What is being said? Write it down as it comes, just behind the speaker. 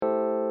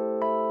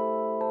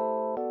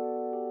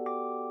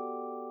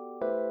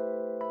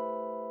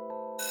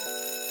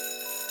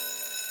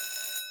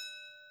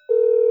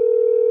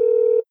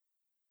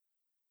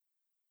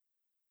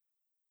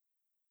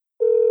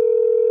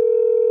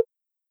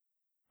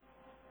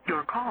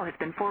Your call has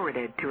been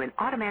forwarded to an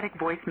automatic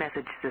voice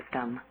message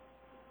system.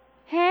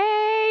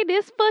 Hey,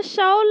 this for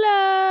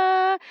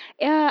Shola.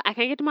 I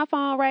can't get to my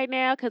phone right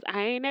now because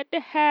I ain't at the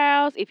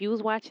house. If you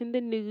was watching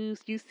the news,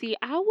 you see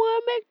I won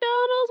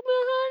McDonald's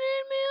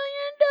 $100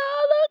 million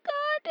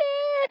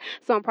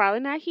contest. So I'm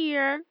probably not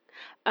here.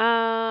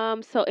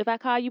 So if I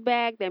call you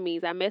back, that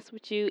means I mess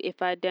with you.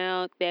 If I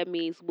don't, that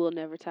means we'll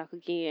never talk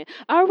again.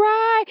 All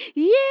right.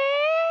 Yeah,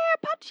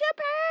 pop the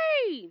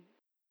champagne.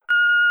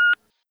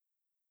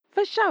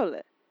 For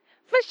Shola.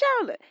 For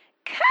Shola.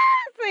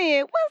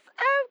 Cousin, what's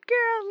up,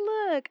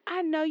 girl? Look,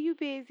 I know you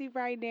busy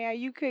right now.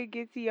 You couldn't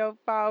get to your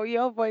phone.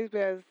 Your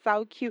voicemail is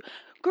so cute.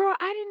 Girl,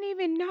 I didn't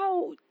even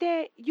know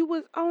that you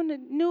was on the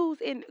news,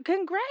 and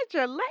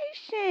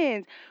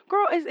congratulations.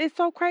 Girl, it's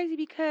so crazy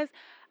because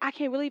I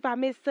can't believe I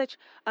missed such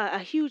a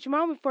huge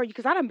moment for you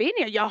because I done been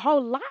there your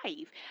whole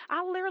life.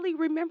 I literally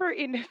remember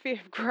in the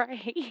fifth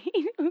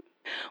grade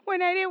when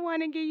they didn't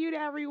want to give you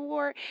that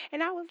reward,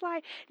 and I was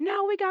like,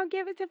 no, we gonna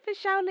give it to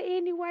Fashola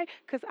anyway,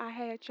 cause I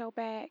had your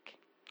back.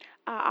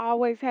 I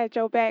always had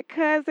your back,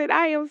 cousin.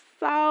 I am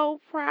so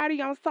proud of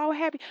you. I'm so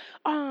happy.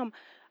 Um,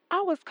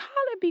 I was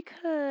calling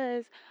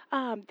because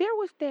there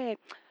was that.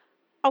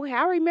 Okay,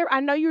 I remember. I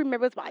know you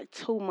remember. It was like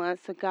 2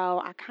 months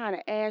ago. I kind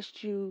of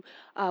asked you.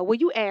 Well,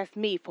 you asked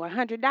me for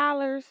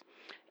 $100,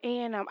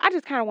 and I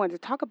just kind of wanted to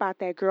talk about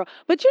that, girl.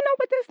 But you know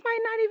what? This might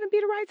not even be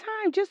the right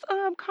time. Just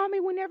call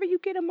me whenever you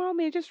get a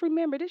moment. And just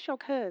remember, this your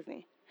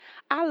cousin.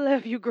 I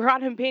love you, girl. I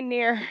done been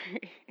there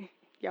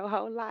your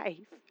whole life.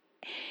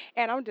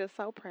 And I'm just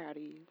so proud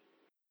of you.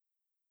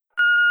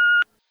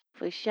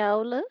 For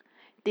Shola,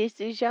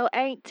 this is your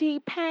Auntie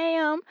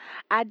Pam.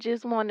 I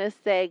just want to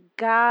say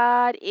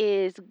God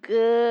is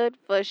good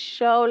for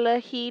Shola.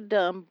 He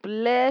done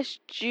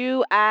blessed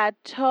you. I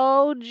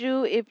told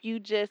you if you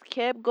just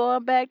kept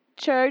going back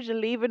to church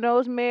and leaving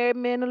those married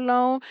men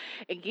alone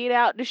and get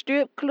out the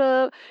strip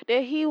club,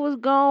 that he was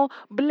going to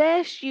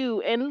bless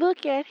you. And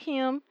look at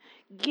him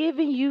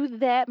giving you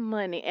that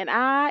money. And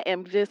I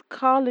am just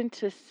calling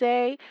to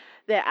say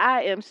that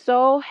I am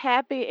so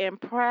happy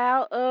and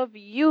proud of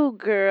you,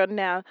 girl.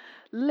 Now,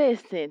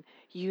 listen,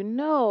 you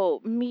know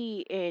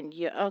me and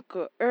your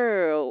Uncle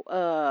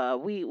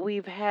Earl,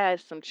 we've had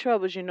some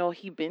troubles. You know,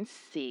 he been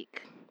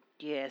sick.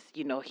 Yes,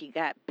 you know, he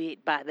got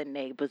bit by the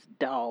neighbor's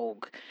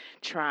dog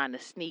trying to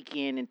sneak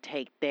in and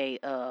take they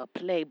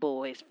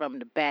playboys from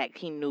the back.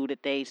 He knew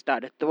that they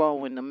started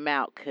throwing them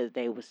out because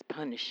they was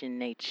punishing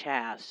their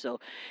child. So,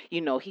 you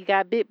know, he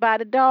got bit by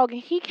the dog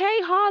and he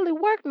can't hardly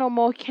work no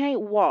more. He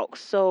can't walk.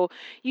 So,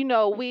 you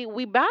know, we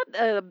about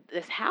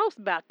this house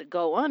about to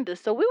go under.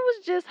 So we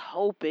was just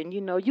hoping,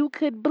 you know, you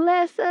could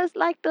bless us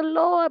like the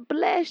Lord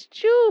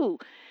blessed you.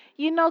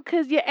 You know,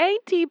 'cause your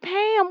Auntie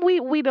Pam,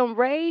 we done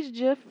raised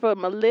you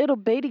from a little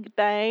bitty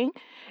thing.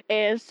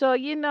 And so,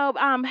 you know,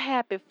 I'm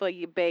happy for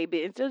you,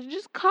 baby. And so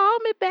just call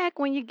me back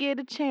when you get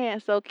a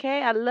chance,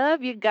 okay? I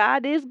love you.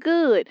 God is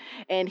good.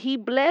 And he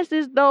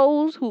blesses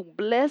those who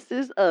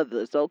blesses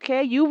others,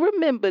 okay? You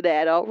remember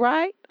that, all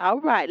right? All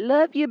right.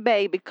 Love you,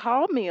 baby.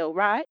 Call me, all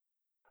right?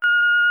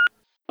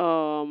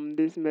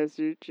 This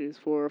message is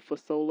for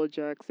Fasola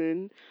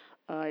Jackson.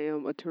 I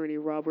am attorney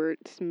Robert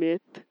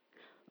Smith.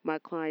 My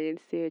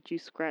client said you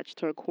scratched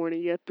her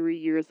cornea 3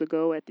 years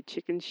ago at the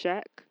Chicken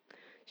Shack.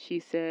 She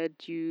said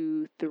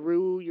you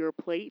threw your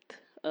plate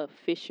of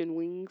fish and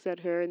wings at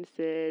her and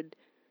said,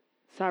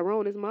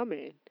 Cyrone is my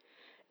man.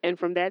 And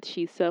from that,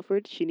 she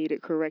suffered. She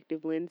needed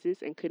corrective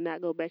lenses and could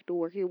not go back to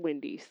work at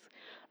Wendy's.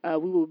 We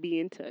will be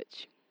in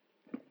touch.